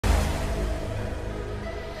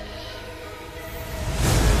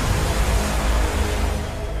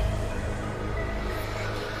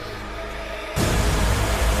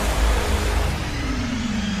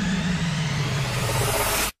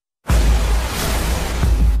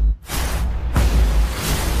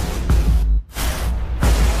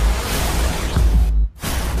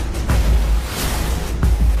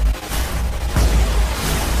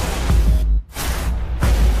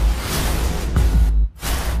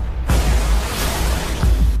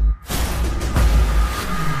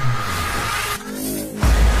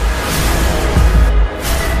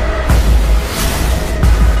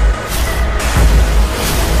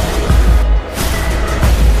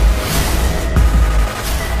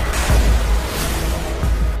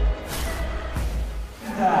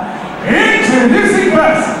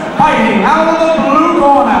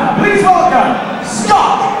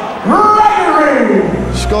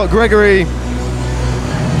Gregory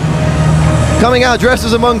coming out dressed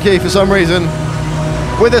as a monkey for some reason,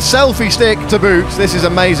 with a selfie stick to boot. This is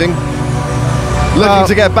amazing. Looking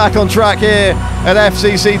to get back on track here at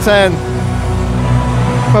FCC 10.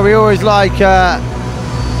 Well, we always like a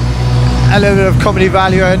little bit of comedy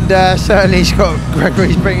value, and certainly Scott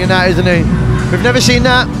Gregory's bringing that, isn't he? We've never seen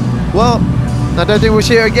that. Well, I don't think we'll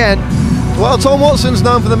see it again. Well, Tom Watson's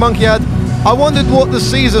known for the monkey head. I wondered what the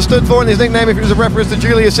Caesar stood for in his nickname, if it was a reference to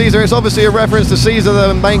Julius Caesar. It's obviously a reference to Caesar,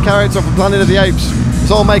 the main character from Planet of the Apes. It's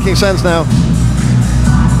all making sense now.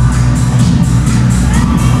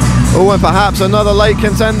 Oh, and perhaps another late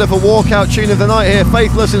contender for walkout tune of the night here.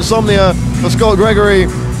 Faithless Insomnia for Scott Gregory,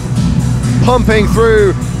 pumping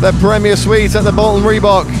through the Premier Suite at the Bolton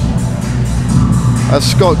Reebok as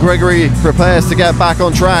Scott Gregory prepares to get back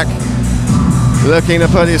on track, looking to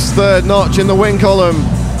put his third notch in the win column.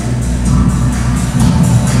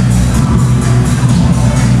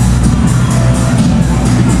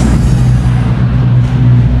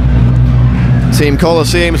 Team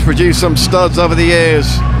Colosseum's produced some studs over the years.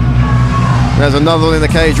 There's another one in the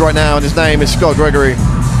cage right now, and his name is Scott Gregory.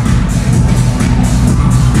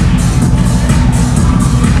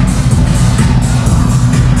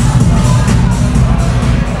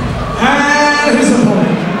 And his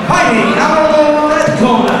opponent, fighting out of the red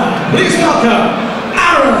corner, please welcome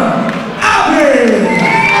Aaron Abbey.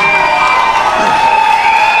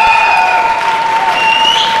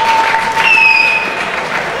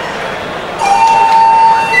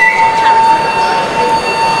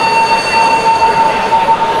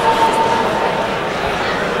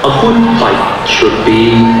 A good fight should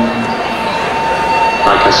be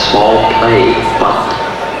like a small play, but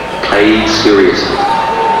played seriously.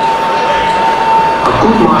 A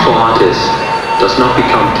good martial artist does not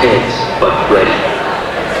become tense, but ready.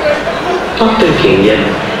 Not thinking yet,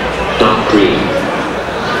 not dreaming.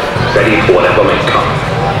 Ready for whatever may come.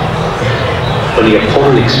 When the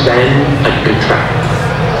opponent expands, I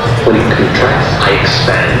contract. When it contracts, I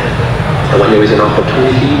expand. And when there is an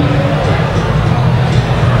opportunity,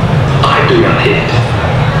 I do not hit.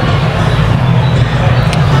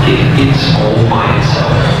 It is all by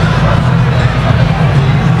itself.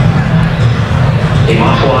 A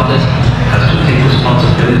martial artist has to take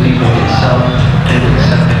responsibility for himself and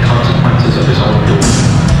accept the consequences of his own doing.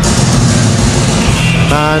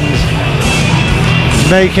 And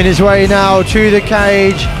making his way now to the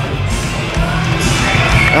cage,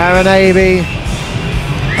 Aaron Abbey,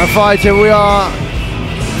 a fighter we are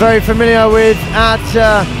very familiar with at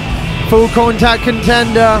Full Contact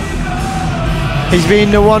Contender. He's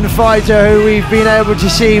been the one fighter who we've been able to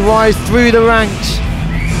see rise through the ranks,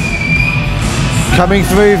 coming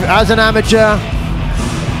through as an amateur.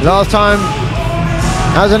 Last time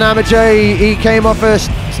as an amateur he came off a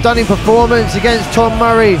stunning performance against Tom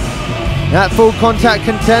Murray at Full Contact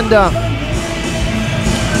Contender.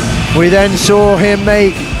 We then saw him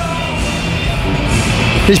make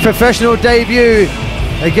his professional debut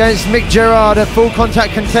against Mick Gerard at Full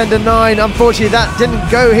Contact Contender 9. Unfortunately, that didn't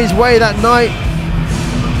go his way that night.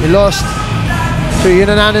 He lost to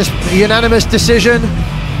a unanimous decision.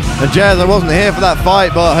 And Jez, I wasn't here for that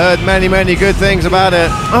fight, but I heard many good things about it.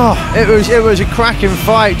 Oh, it was a cracking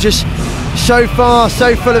fight. Just so fast,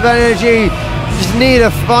 so full of energy. Just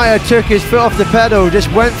neither fighter took his foot off the pedal.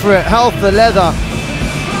 Just went for it, hell for leather.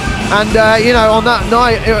 And you know, on that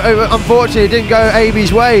night, unfortunately, it didn't go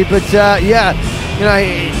Abbey's way. But yeah, you know,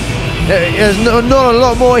 there's not a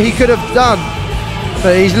lot more he could have done.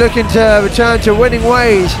 But he's looking to return to winning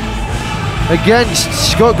ways against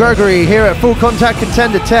Scott Gregory here at Full Contact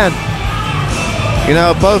Contender 10. You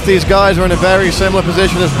know, both these guys are in a very similar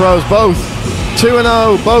position as pros. Both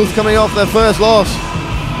 2-0, both coming off their first loss.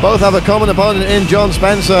 Both have a common opponent in John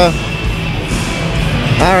Spencer.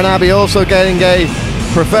 Aaron Abbey also getting a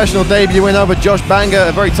professional debut win over Josh Banger,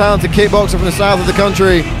 a very talented kickboxer from the south of the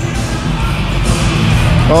country.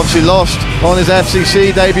 Obviously lost on his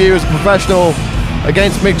FCC debut as a professional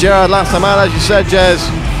against Mick Gerard last time out, as you said, Jez.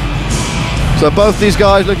 So both these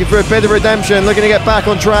guys looking for a bit of redemption, looking to get back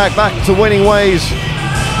on track, back to winning ways,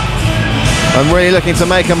 and really looking to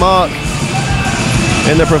make a mark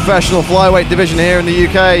in the professional flyweight division here in the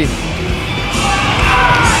UK.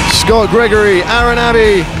 Scott Gregory, Aaron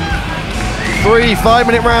Abbey, 3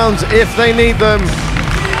 5-minute rounds if they need them.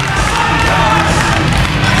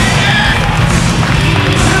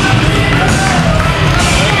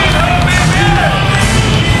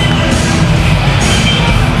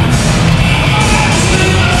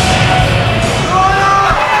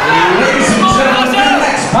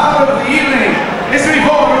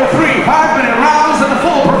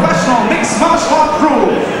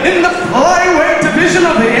 In the flyweight division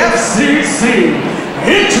of the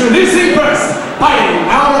Introducing first,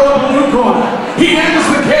 fighting out of the blue corner. He enters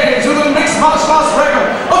the cage with a mixed martial arts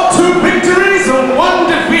record of 2 victories and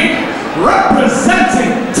 1 defeat.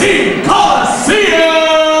 Representing Team Coliseum,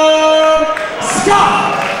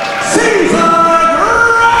 Scott Caesar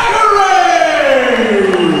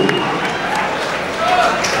Gregory.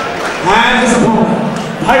 And his opponent,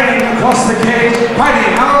 fighting across the cage,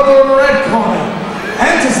 fighting out of the red corner.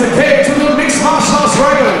 Enters the cage with a mixed martial arts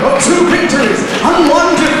record of 2 victories and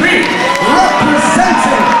 1 defeat,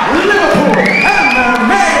 representing Liverpool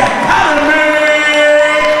MMA Academy,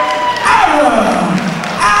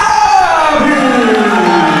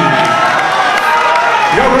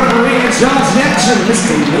 your referee in charge next,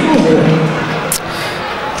 Mr. Liverpool.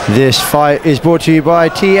 This fight is brought to you by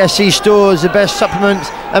TSC Stores, the best supplements,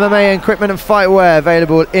 MMA equipment and fight wear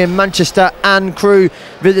available in Manchester and Crewe.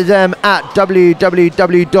 Visit them at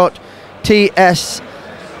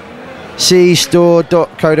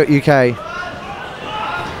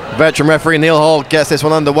www.tscstore.co.uk. Veteran referee Neil Hall gets this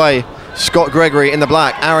one underway. Scott Gregory in the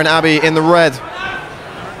black, Aaron Abbey in the red.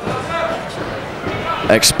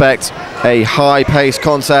 Expect a high-paced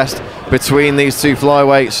contest between these two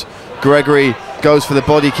flyweights. Gregory goes for the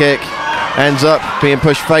body kick, ends up being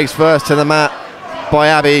pushed face first to the mat by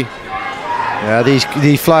Abbey. Yeah, these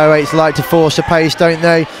flyweights like to force a pace, don't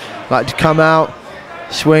they? Like to come out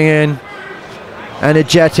swinging,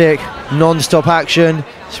 energetic, non-stop action.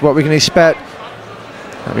 It's what we can expect.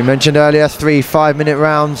 Like we mentioned earlier, 3 5-minute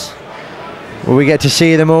rounds. Will we get to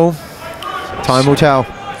see them all? Time will tell.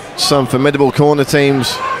 Some formidable corner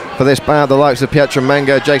teams for this bout, the likes of Pietro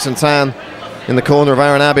Menga, Jason Tan in the corner of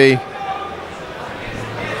Aaron Abbey.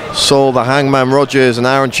 Saul the Hangman Rogers and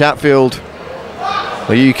Aaron Chatfield,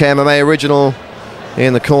 the UK MMA original,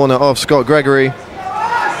 in the corner of Scott Gregory.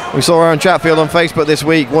 We saw Aaron Chatfield on Facebook this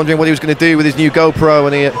week wondering what he was going to do with his new GoPro,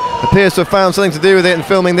 and he appears to have found something to do with it in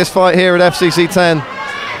filming this fight here at FCC 10.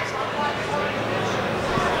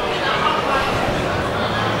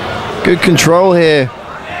 Good control here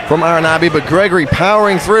from Aaron Abbey, but Gregory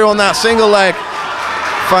powering through on that single leg.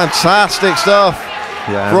 Fantastic stuff.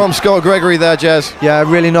 Yeah. From Scott Gregory there, Jez. Yeah,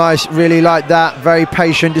 really nice, really like that. Very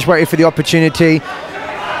patient, just waiting for the opportunity.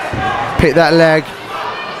 Picked that leg,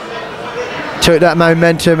 took that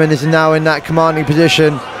momentum, and is now in that commanding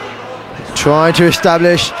position. Trying to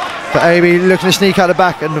establish, but Abbey looking to sneak out the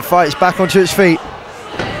back, and the fight's back onto its feet.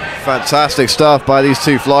 Fantastic stuff by these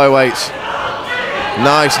two flyweights.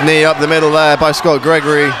 Nice knee up the middle there by Scott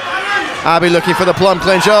Gregory. Abbey looking for the plum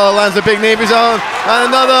clinch. Oh, lands a big knee of his own, and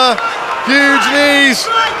another. Huge knees.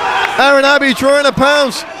 Aaron Abbey trying to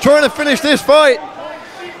pounce, trying to finish this fight.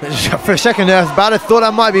 For a second there, I thought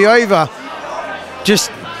that might be over.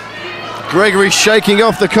 Just Gregory shaking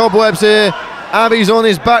off the cobwebs here. Abbey's on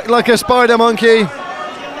his back like a spider monkey.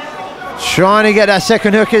 Trying to get that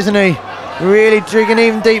second hook, isn't he? Really digging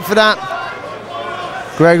even deep for that.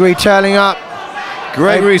 Gregory turning up.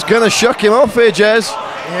 Gregory's gonna shuck him off here, Jez.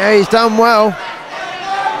 Yeah, he's done well.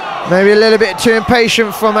 Maybe a little bit too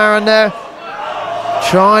impatient from Aaron there.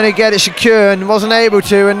 Trying to get it secure and wasn't able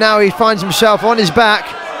to, and now he finds himself on his back.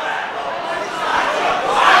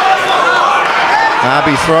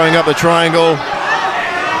 Abbey throwing up the triangle.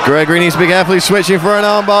 Gregory needs to be careful, he's switching for an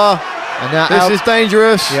armbar. And that this is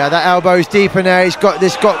dangerous. Yeah, that elbow's deep in there. He's got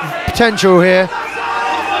potential here.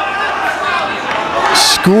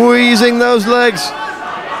 Squeezing those legs.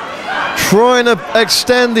 Trying to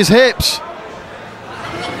extend his hips.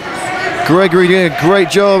 Gregory doing a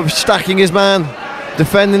great job of stacking his man,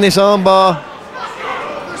 defending this armbar.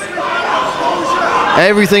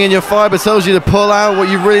 Everything in your fibre tells you to pull out. What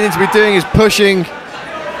you really need to be doing is pushing.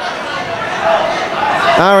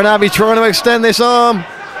 Aaron Abbey trying to extend this arm.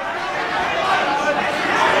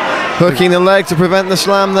 Hooking the leg to prevent the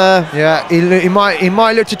slam there. Yeah, he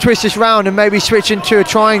might look to twist this round and maybe switch into a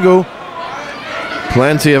triangle.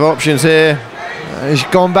 Plenty of options here. He's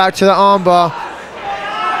gone back to the armbar.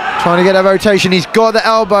 Trying to get that rotation. He's got the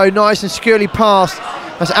elbow nice and securely passed.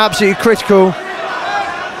 That's absolutely critical.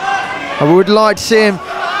 I would like to see him.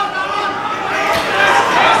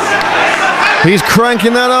 He's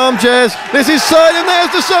cranking that arm, Jez. This is side, and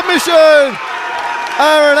there's the submission.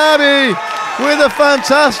 Aaron Abbey with a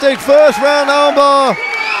fantastic first round armbar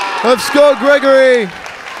of Scott Gregory.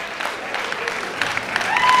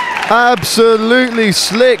 Absolutely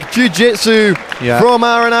slick jiu-jitsu from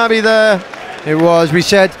Aaron Abbey there. It was. We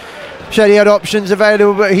said he had options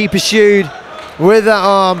available, but he pursued with that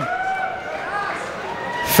arm,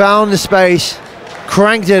 found the space,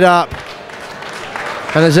 cranked it up,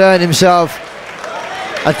 and has earned himself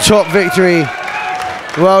a top victory.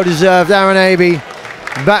 Well deserved. Aaron Abbey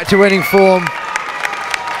back to winning form.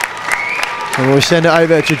 And we'll send it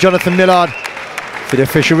over to Jonathan Millard for the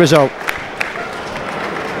official result.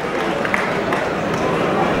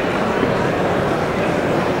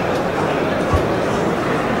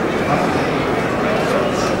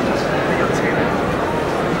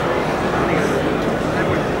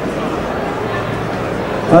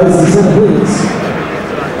 FCC, please.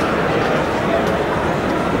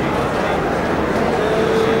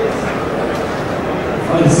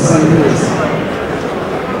 FCC, please.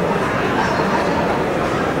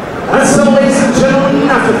 And so, ladies and gentlemen,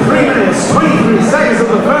 after 3 minutes, 23 seconds of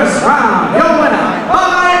the first round, your winner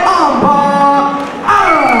by armbar,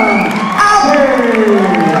 Aaron Alvey.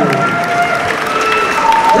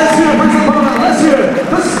 Let's hear it for his opponent. Let's hear it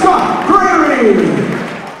for Scott Gregory.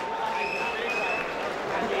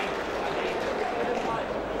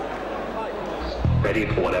 Ready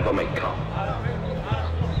for whatever may come.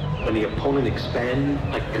 When the opponent expands,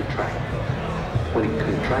 I contract. When he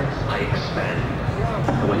contracts, I expand.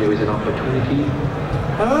 And when there is an opportunity...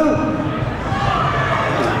 Hello?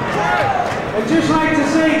 I'd just like to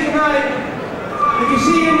say tonight, if you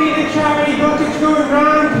see any of the charity buckets going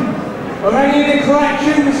round, or any of the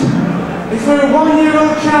collections, it's for a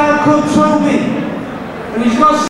 1-year-old child called Toby. And he's got